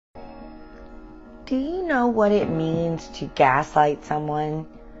Do you know what it means to gaslight someone?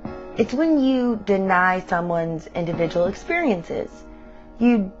 It's when you deny someone's individual experiences.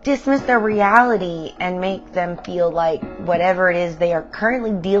 You dismiss their reality and make them feel like whatever it is they are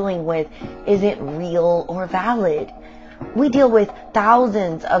currently dealing with isn't real or valid. We deal with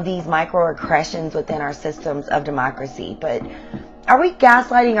thousands of these microaggressions within our systems of democracy, but are we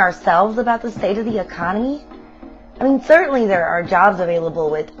gaslighting ourselves about the state of the economy? I mean, certainly there are jobs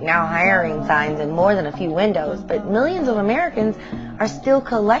available with now hiring signs in more than a few windows, but millions of Americans are still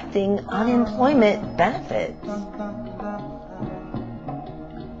collecting unemployment benefits.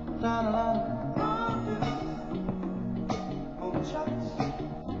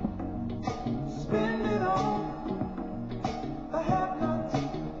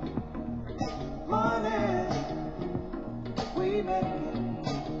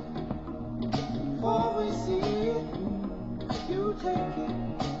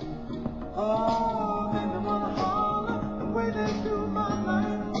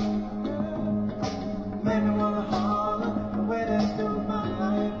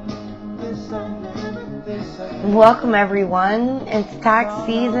 Welcome everyone, it's tax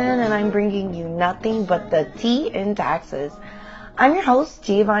season and I'm bringing you nothing but the tea in taxes. I'm your host,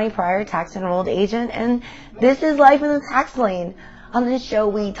 Giovanni Pryor, tax enrolled agent, and this is Life in the Tax Lane. On this show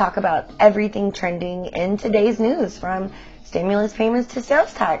we talk about everything trending in today's news, from stimulus payments to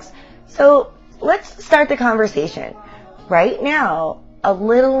sales tax. So let's start the conversation. Right now, a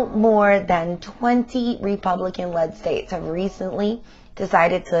little more than 20 Republican-led states have recently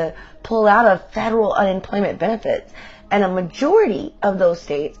decided to pull out of federal unemployment benefits, and a majority of those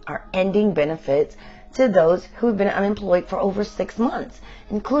states are ending benefits to those who have been unemployed for over 6 months,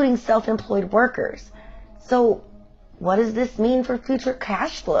 including self-employed workers. So what does this mean for future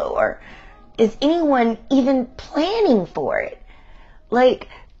cash flow, or is anyone even planning for it? Like,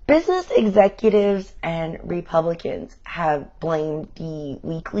 business executives and Republicans have blamed the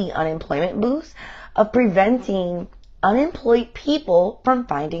weekly unemployment boost of preventing unemployed people from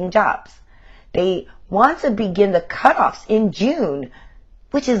finding jobs. They want to begin the cutoffs in June,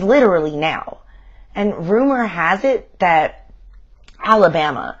 which is literally now. And rumor has it that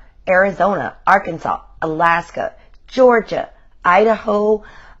Alabama, Arizona, Arkansas, Alaska, Georgia, Idaho,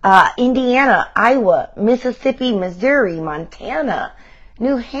 Indiana, Iowa, Mississippi, Missouri, Montana,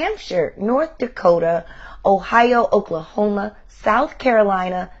 New Hampshire, North Dakota, Ohio, Oklahoma, South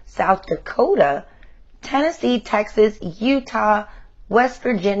Carolina, South Dakota, Tennessee, Texas, Utah, West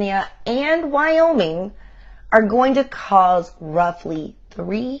Virginia, and Wyoming are going to cause roughly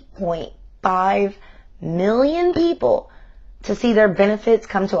 3.5 million people to see their benefits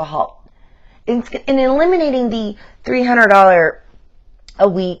come to a halt. In eliminating the $300 a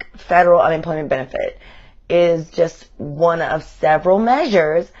week federal unemployment benefit is just one of several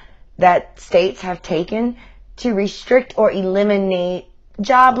measures that states have taken to restrict or eliminate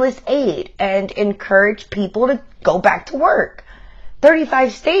jobless aid and encourage people to go back to work.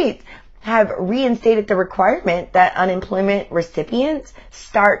 35 states have reinstated the requirement that unemployment recipients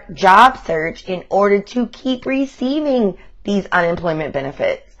start job search in order to keep receiving these unemployment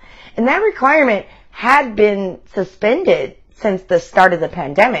benefits. And that requirement had been suspended since the start of the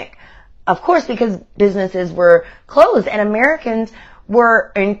pandemic. Of course, because businesses were closed and Americans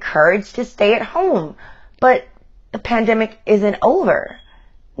were encouraged to stay at home. But the pandemic isn't over.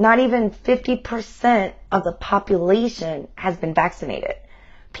 Not even 50% of the population has been vaccinated.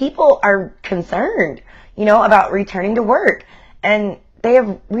 People are concerned, about returning to work, and they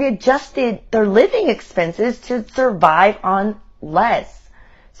have readjusted their living expenses to survive on less.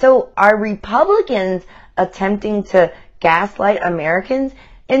 So are Republicans attempting to gaslight Americans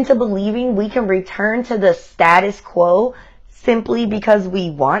into believing we can return to the status quo simply because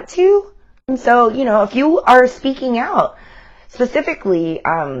we want to? And so, if you are speaking out, specifically,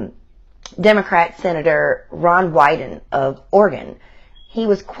 Democrat Senator Ron Wyden of Oregon, he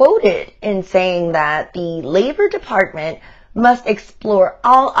was quoted in saying that the Labor Department must explore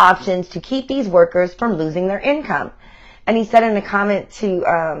all options to keep these workers from losing their income. And he said in a comment to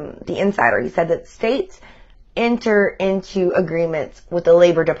the Insider, he said that states enter into agreements with the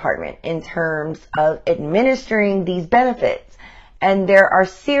Labor Department in terms of administering these benefits. And there are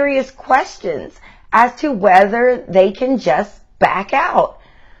serious questions as to whether they can just back out.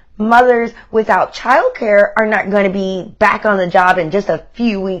 Mothers without childcare are not going to be back on the job in just a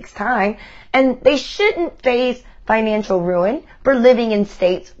few weeks' time, and they shouldn't face financial ruin for living in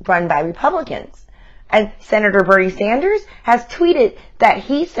states run by Republicans. And Senator Bernie Sanders has tweeted that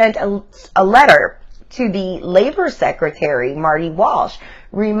he sent a letter to the Labor Secretary, Marty Walsh,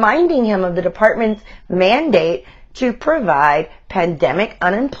 reminding him of the department's mandate to provide pandemic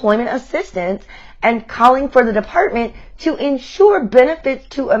unemployment assistance and calling for the department to ensure benefits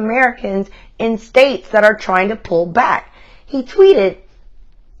to Americans in states that are trying to pull back. He tweeted,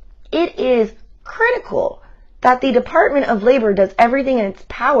 "It is critical that the Department of Labor does everything in its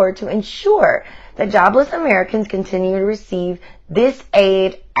power to ensure that jobless Americans continue to receive this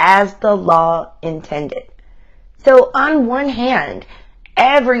aid as the law intended." So on one hand,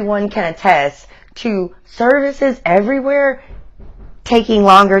 everyone can attest to services everywhere taking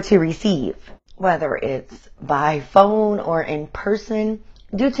longer to receive, whether it's by phone or in person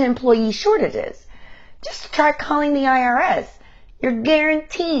due to employee shortages. Just try calling the IRS. You're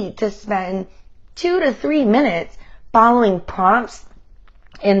guaranteed to spend 2 to 3 minutes following prompts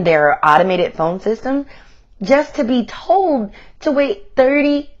in their automated phone system just to be told to wait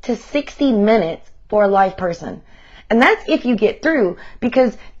 30 to 60 minutes for a live person. And that's if you get through,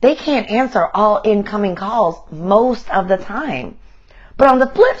 because they can't answer all incoming calls most of the time. But on the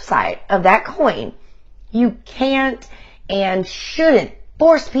flip side of that coin, you can't and shouldn't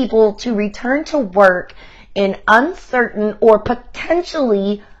force people to return to work in uncertain or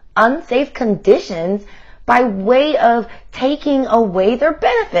potentially unsafe conditions by way of taking away their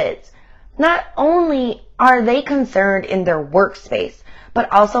benefits. Not only are they concerned in their workspace,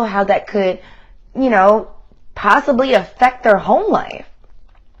 but also how that could, possibly affect their home life.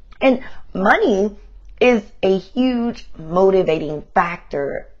 And money is a huge motivating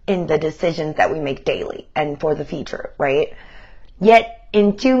factor in the decisions that we make daily and for the future, right? Yet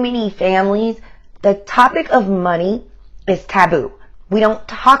in too many families, the topic of money is taboo. We don't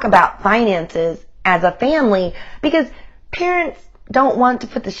talk about finances as a family because parents don't want to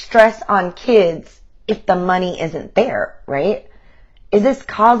put the stress on kids if the money isn't there, right? Is this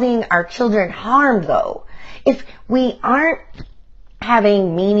causing our children harm though? If we aren't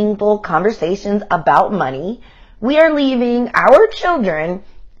having meaningful conversations about money, we are leaving our children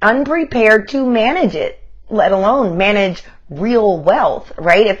unprepared to manage it, let alone manage real wealth,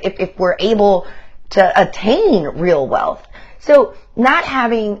 right? If we're able to attain real wealth. So not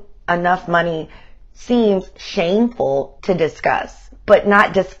having enough money seems shameful to discuss, but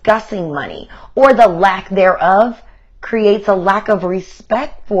not discussing money or the lack thereof creates a lack of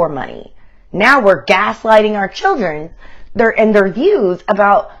respect for money. Now we're gaslighting our children and their views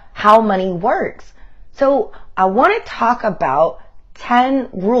about how money works. So I want to talk about 10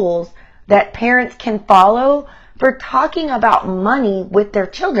 rules that parents can follow for talking about money with their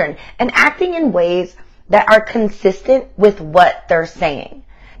children and acting in ways that are consistent with what they're saying.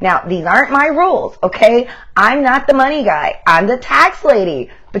 Now, these aren't my rules, okay? I'm not the money guy. I'm the tax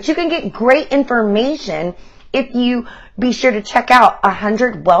lady. But you can get great information if you be sure to check out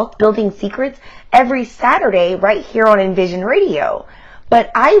 100 Wealth Building Secrets every Saturday right here on Envision Radio. But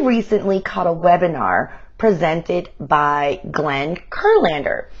I recently caught a webinar presented by Glenn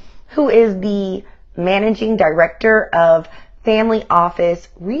Kurlander, who is the Managing Director of Family Office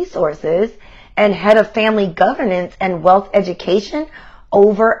Resources and Head of Family Governance and Wealth Education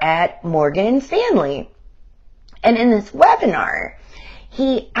over at Morgan Stanley. And in this webinar,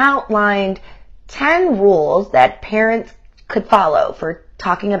 he outlined 10 rules that parents could follow for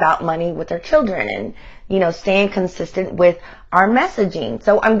talking about money with their children and, staying consistent with our messaging.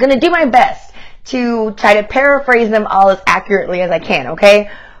 So I'm going to do my best to try to paraphrase them all as accurately as I can, okay?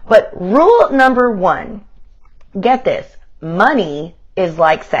 But rule number 1, get this, money is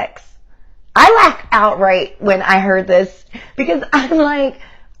like sex. I laughed outright when I heard this because I'm like,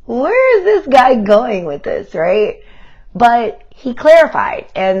 where is this guy going with this, right? But he clarified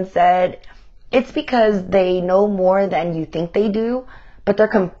and said, it's because they know more than you think they do, but they're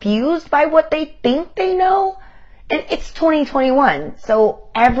confused by what they think they know. And it's 2021, so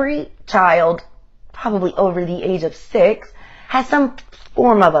every child, probably over the age of 6, has some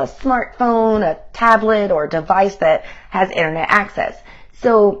form of a smartphone, a tablet, or device that has internet access.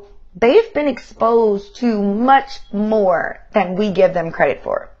 So they've been exposed to much more than we give them credit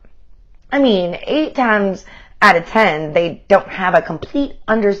for. 8 times out of 10, they don't have a complete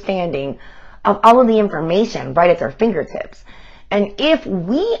understanding of all of the information right at their fingertips. And if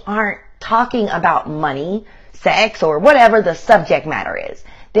we aren't talking about money, sex, or whatever the subject matter is,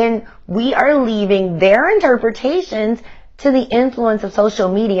 then we are leaving their interpretations to the influence of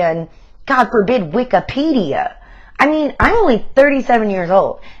social media and, God forbid, Wikipedia. I'm only 37 years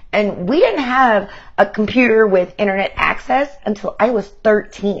old, and we didn't have a computer with internet access until I was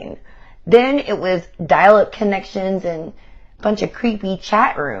 13. Then it was dial-up connections and a bunch of creepy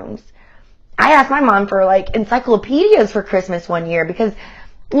chat rooms. I asked my mom for encyclopedias for Christmas one year because,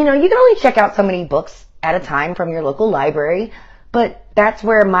 you can only check out so many books at a time from your local library, but that's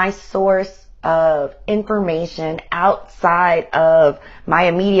where my source of information outside of my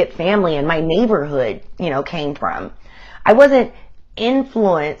immediate family and my neighborhood, came from. I wasn't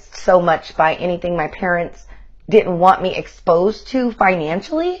influenced so much by anything my parents didn't want me exposed to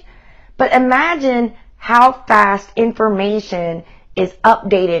financially. But imagine how fast information is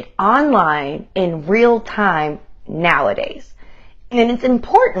updated online in real time nowadays. And it's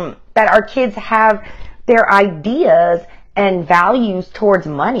important that our kids have their ideas and values towards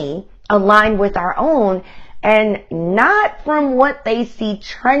money aligned with our own, and not from what they see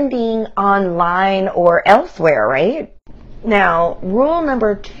trending online or elsewhere, right? Now, rule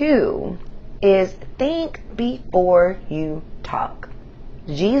number 2 is think before you talk.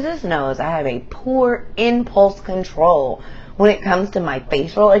 Jesus knows I have a poor impulse control when it comes to my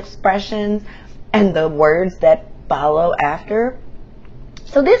facial expressions and the words that follow after.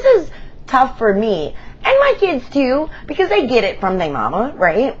 So this is tough for me and my kids too, because they get it from their mama,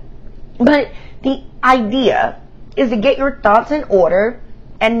 right? But the idea is to get your thoughts in order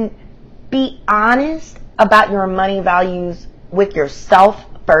and be honest about your money values with yourself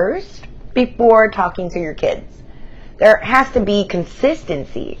first before talking to your kids. There has to be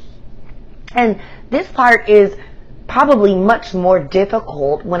consistency. And this part is probably much more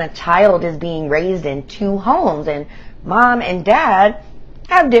difficult when a child is being raised in 2 homes and mom and dad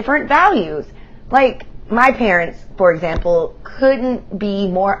have different values. Like my parents, for example, couldn't be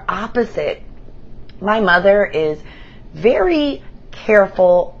more opposite. My mother is very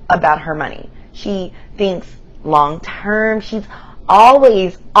careful about her money. She thinks long term. She's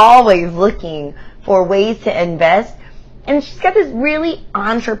always looking for ways to invest. And she's got this really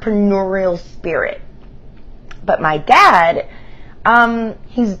entrepreneurial spirit. But my dad,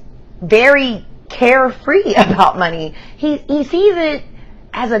 he's very carefree about money. He sees it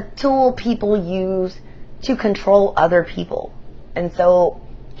as a tool people use to control other people. And so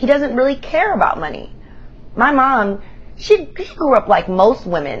he doesn't really care about money. My mom, she grew up like most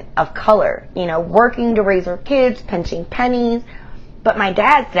women of color, working to raise her kids, pinching pennies. But my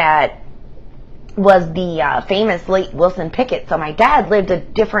dad's dad was the famous late Wilson Pickett. So my dad lived a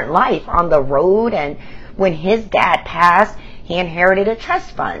different life on the road, and when his dad passed, he inherited a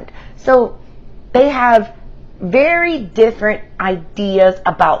trust fund. So they have very different ideas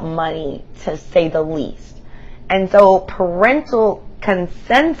about money, to say the least. And so parental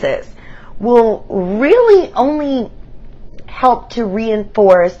consensus will really only help to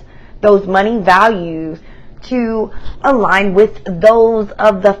reinforce those money values to align with those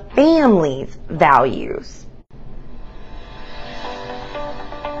of the family's values.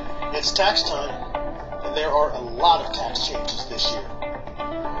 It's tax time, and there are a lot of tax changes this year.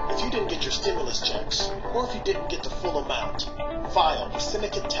 If you didn't get your stimulus checks, or if you didn't get the full amount, file for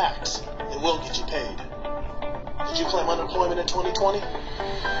syndicate tax and we'll get you paid. Did you claim unemployment in 2020?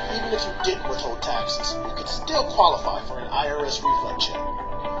 Even if you didn't withhold taxes, you could still qualify for an IRS refund check.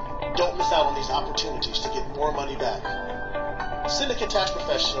 Don't miss out on these opportunities to get more money back. Syndicate tax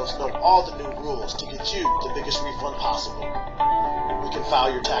professionals know all the new rules to get you the biggest refund possible. You can file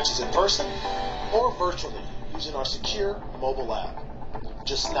your taxes in person or virtually using our secure mobile app.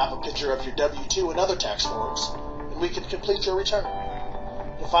 Just snap a picture of your W-2 and other tax forms, and we can complete your return.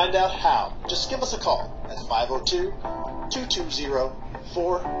 To find out how, just give us a call at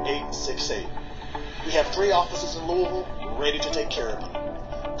 502-220-4868. We have 3 offices in Louisville ready to take care of you.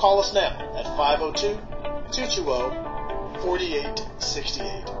 Call us now at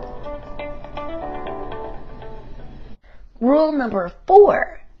 502-220-4868. Rule number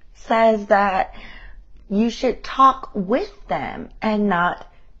 4 says that you should talk with them and not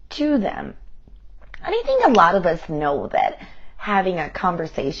to them. And I think a lot of us know that having a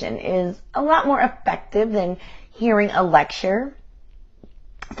conversation is a lot more effective than hearing a lecture.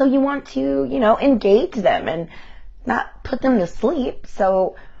 So you want to, engage them and not put them to sleep.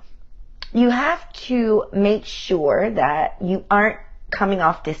 So you have to make sure that you aren't coming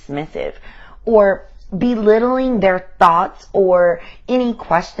off dismissive or belittling their thoughts or any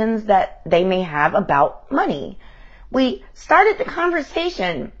questions that they may have about money. We started the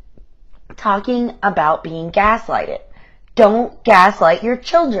conversation talking about being gaslighted. Don't gaslight your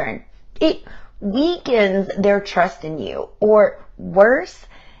children. It weakens their trust in you, or worse,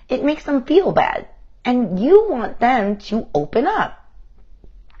 it makes them feel bad. And you want them to open up.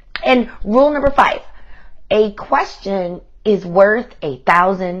 And rule number 5, a question is worth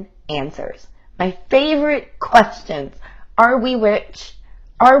 1,000 answers. My favorite questions: are we rich?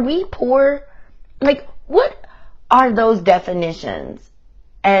 Are we poor? What are those definitions?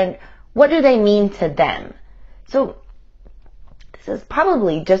 And what do they mean to them? So this is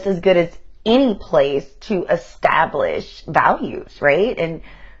probably just as good as any place to establish values, right? And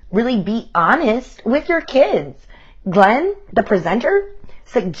really be honest with your kids. Glenn, the presenter,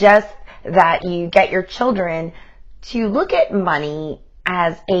 suggests that you get your children to look at money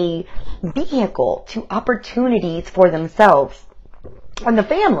as a vehicle to opportunities for themselves and the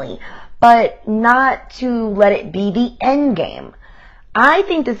family, but not to let it be the end game. I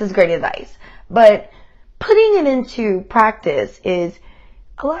think this is great advice, but putting it into practice is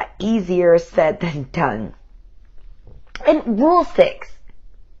a lot easier said than done. And rule 6,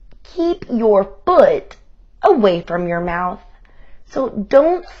 keep your foot away from your mouth. So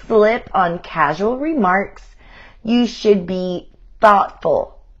don't slip on casual remarks. You should be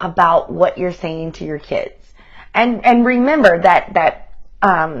thoughtful about what you're saying to your kids. And remember that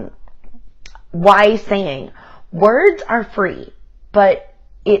wise saying, words are free, but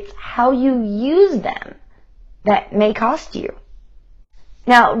it's how you use them that may cost you.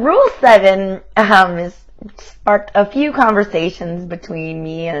 Now, Rule 7 has sparked a few conversations between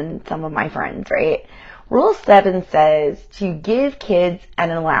me and some of my friends, right? Rule 7 says to give kids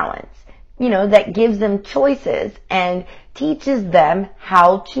an allowance, that gives them choices and teaches them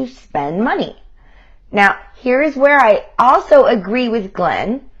how to spend money. Now, here's where I also agree with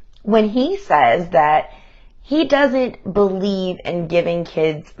Glenn when he says that he doesn't believe in giving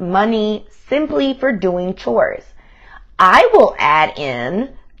kids money simply for doing chores. I will add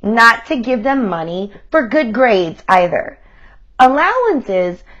in not to give them money for good grades either.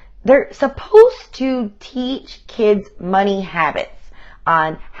 Allowances, they're supposed to teach kids money habits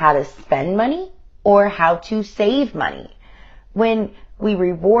on how to spend money or how to save money. When we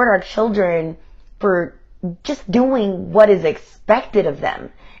reward our children for just doing what is expected of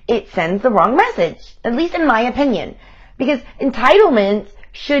them, it sends the wrong message, at least in my opinion, because entitlements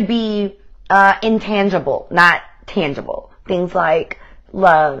should be intangible, not tangible. Things like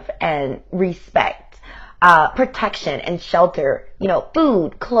love and respect, protection and shelter,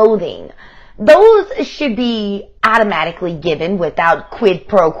 food, clothing. Those should be automatically given without quid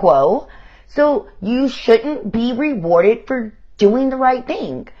pro quo. So you shouldn't be rewarded for doing the right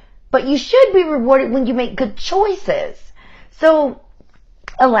thing, but you should be rewarded when you make good choices. So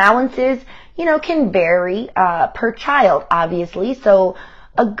allowances, can vary per child, obviously. So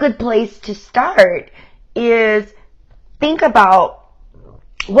a good place to start is think about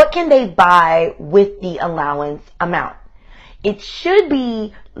what can they buy with the allowance amount. It should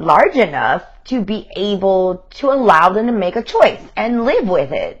be large enough to be able to allow them to make a choice and live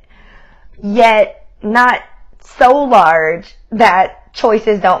with it, yet not so large that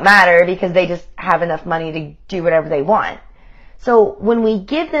choices don't matter because they just have enough money to do whatever they want. So when we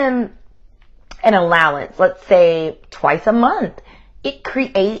give them an allowance, let's say twice a month, it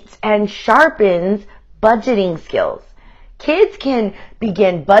creates and sharpens budgeting skills. Kids can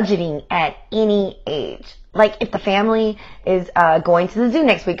begin budgeting at any age. Like if the family is going to the zoo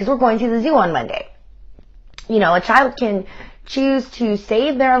next week, because we're going to the zoo on Monday. A child can choose to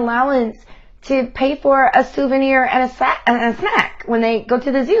save their allowance to pay for a souvenir and a snack when they go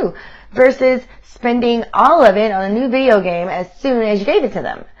to the zoo versus spending all of it on a new video game as soon as you gave it to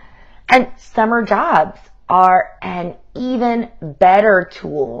them. And summer jobs are an even better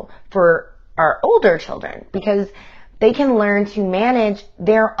tool for our older children because they can learn to manage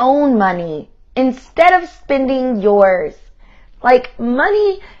their own money instead of spending yours. Like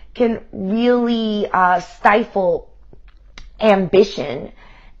money can really stifle ambition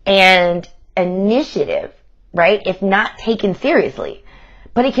and initiative, right? If not taken seriously.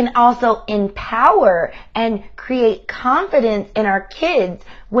 But it can also empower and create confidence in our kids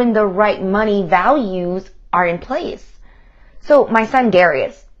when the right money values are in place. So my son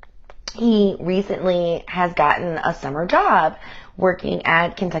Darius, he recently has gotten a summer job working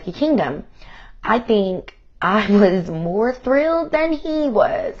at Kentucky Kingdom. I think I was more thrilled than he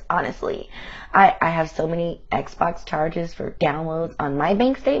was, honestly. I have so many Xbox charges for downloads on my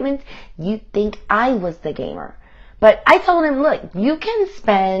bank statements, you'd think I was the gamer. But I told him, look, you can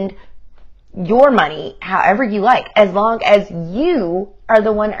spend your money however you like, as long as you are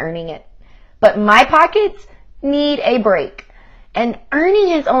the one earning it. But my pockets need a break. And earning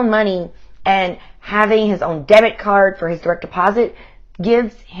his own money and having his own debit card for his direct deposit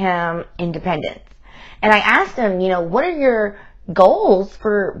gives him independence. And I asked him, what are your goals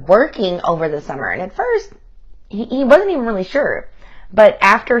for working over the summer? And at first, he wasn't even really sure. But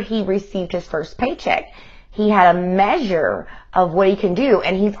after he received his first paycheck, he had a measure of what he can do.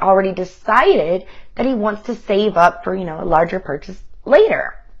 And he's already decided that he wants to save up for, a larger purchase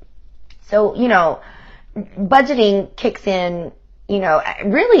later. So, budgeting kicks in,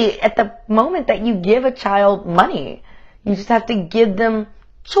 really at the moment that you give a child money. You just have to give them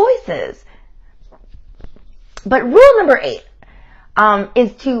choices. But rule number 8,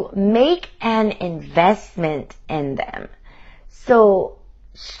 is to make an investment in them. So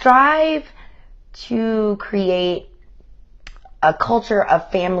strive to create a culture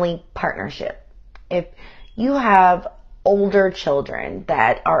of family partnership. If you have older children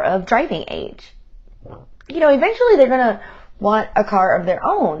that are of driving age, eventually they're going to want a car of their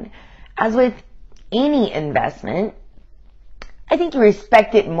own. As with any investment, I think you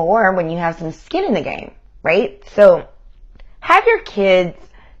respect it more when you have some skin in the game, right? So have your kids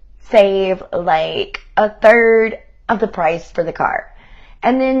save like a third of the price for the car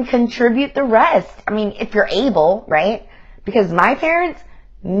and then contribute the rest. I mean, if you're able, right? Because my parents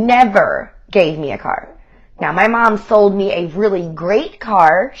never gave me a car. Now, my mom sold me a really great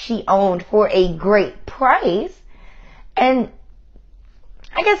car she owned for a great price. And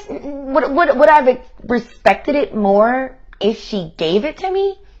I guess would I have respected it more if she gave it to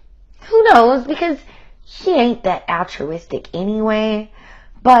me? Who knows? Because she ain't that altruistic anyway.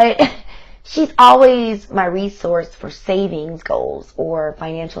 But she's always my resource for savings goals or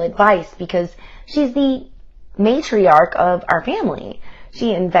financial advice because she's the matriarch of our family.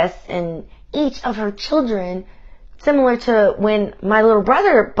 She invests in each of her children, similar to when my little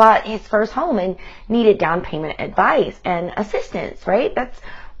brother bought his first home and needed down payment advice and assistance, right? That's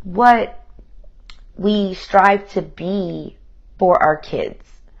what we strive to be for our kids.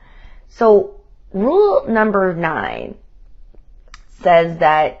 So rule number 9 says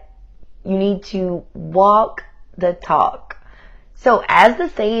that you need to walk the talk. So as the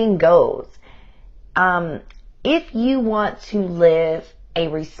saying goes, if you want to live a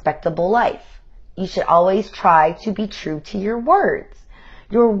respectable life, you should always try to be true to your words.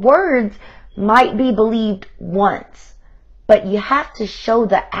 Your words might be believed once, but you have to show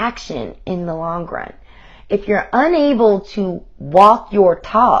the action in the long run. If you're unable to walk your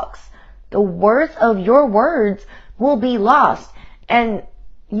talks, the worth of your words will be lost. And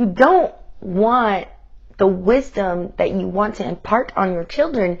you don't want the wisdom that you want to impart on your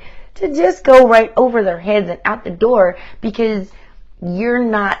children to just go right over their heads and out the door because you're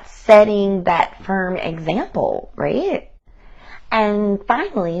not setting that firm example, right? And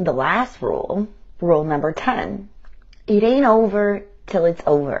finally, the last rule, rule number 10, it ain't over till it's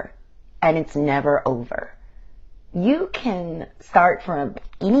over, and it's never over. You can start from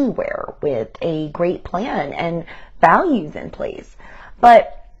anywhere with a great plan and values in place,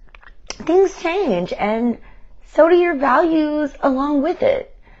 but things change, and so do your values along with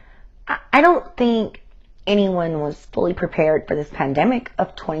it. I don't think anyone was fully prepared for this pandemic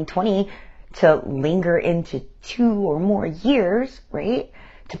of 2020 to linger into 2 or more years, right?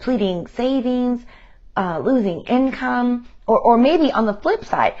 Depleting savings, losing income, or maybe on the flip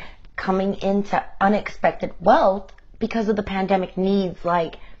side, coming into unexpected wealth because of the pandemic needs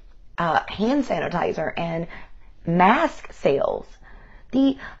like hand sanitizer and mask sales.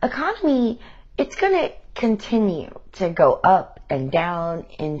 The economy, it's going to continue to go up and down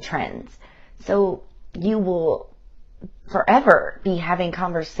in trends. So you will forever be having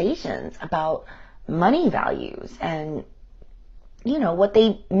conversations about money values and, what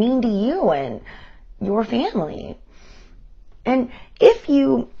they mean to you and your family. And if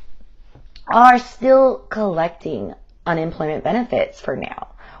you are still collecting unemployment benefits for now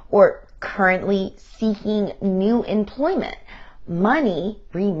or currently seeking new employment, money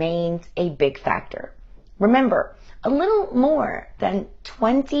remains a big factor. Remember, a little more than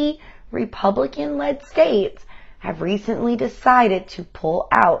 20 Republican-led states have recently decided to pull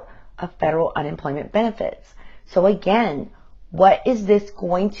out of federal unemployment benefits. So again, what is this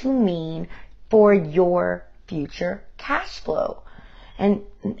going to mean for your future cash flow? And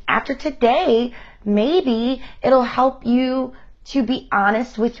after today, maybe it'll help you to be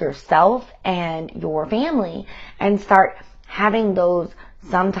honest with yourself and your family and start having those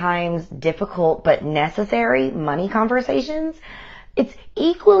sometimes difficult but necessary money conversations. It's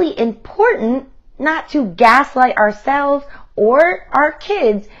equally important not to gaslight ourselves or our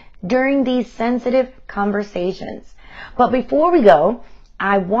kids during these sensitive conversations. But before we go,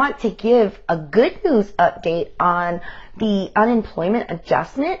 I want to give a good news update on the unemployment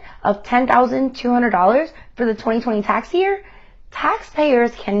adjustment of $10,200 for the 2020 tax year.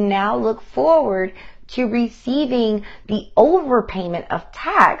 Taxpayers can now look forward to receiving the overpayment of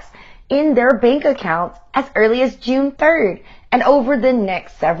tax in their bank accounts as early as June 3rd and over the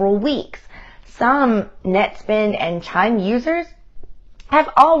next several weeks. Some NetSpend and Chime users have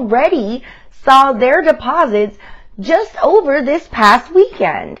already saw their deposits just over this past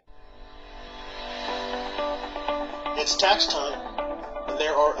weekend. It's tax time, and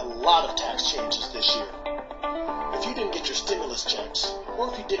there are a lot of tax changes this year. If you didn't get your stimulus checks,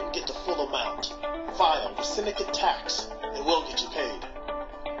 or if you didn't get the full amount, file the syndicate tax It will get you paid.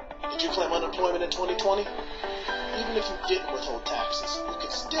 Did you claim unemployment in 2020? Even if you didn't withhold taxes, you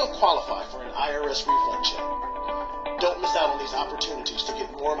could still qualify for an IRS refund check. Don't miss out on these opportunities to get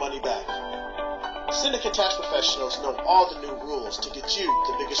more money back. Syndicate Tax Professionals know all the new rules to get you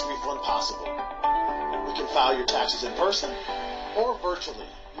the biggest refund possible. We can file your taxes in person or virtually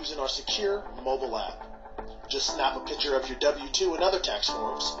using our secure mobile app. Just snap a picture of your W-2 and other tax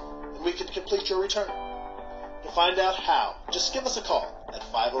forms, and we can complete your return. To find out how, just give us a call at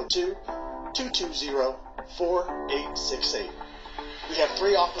 502-220-4868. We have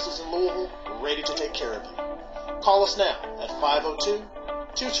 3 offices in Louisville ready to take care of you. Call us now at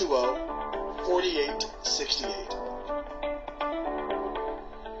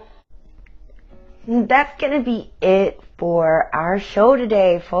 502-220-4868. That's going to be it for our show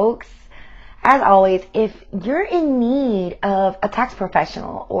today, folks. As always, if you're in need of a tax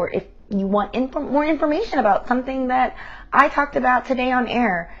professional, or if you want more information about something that I talked about today on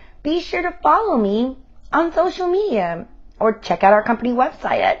air, be sure to follow me on social media or check out our company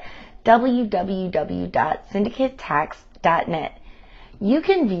website at www.syndicatetax.net. You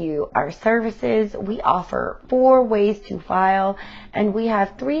can view our services. We offer 4 ways to file, and we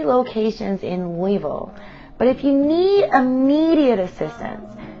have 3 locations in Louisville. But if you need immediate assistance,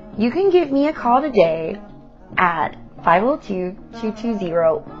 you can give me a call today at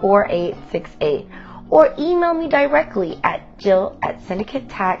 502-220-4868 or email me directly at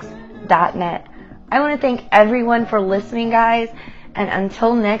jill@syndicatetax.net. I want to thank everyone for listening, guys, and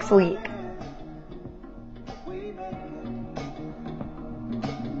until next week.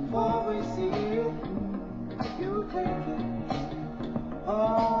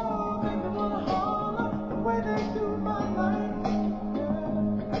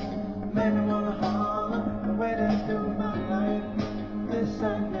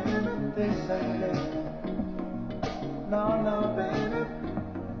 No, no, baby,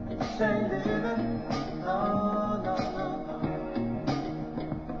 this ain't living. No, no, no, no.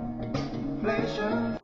 Inflation.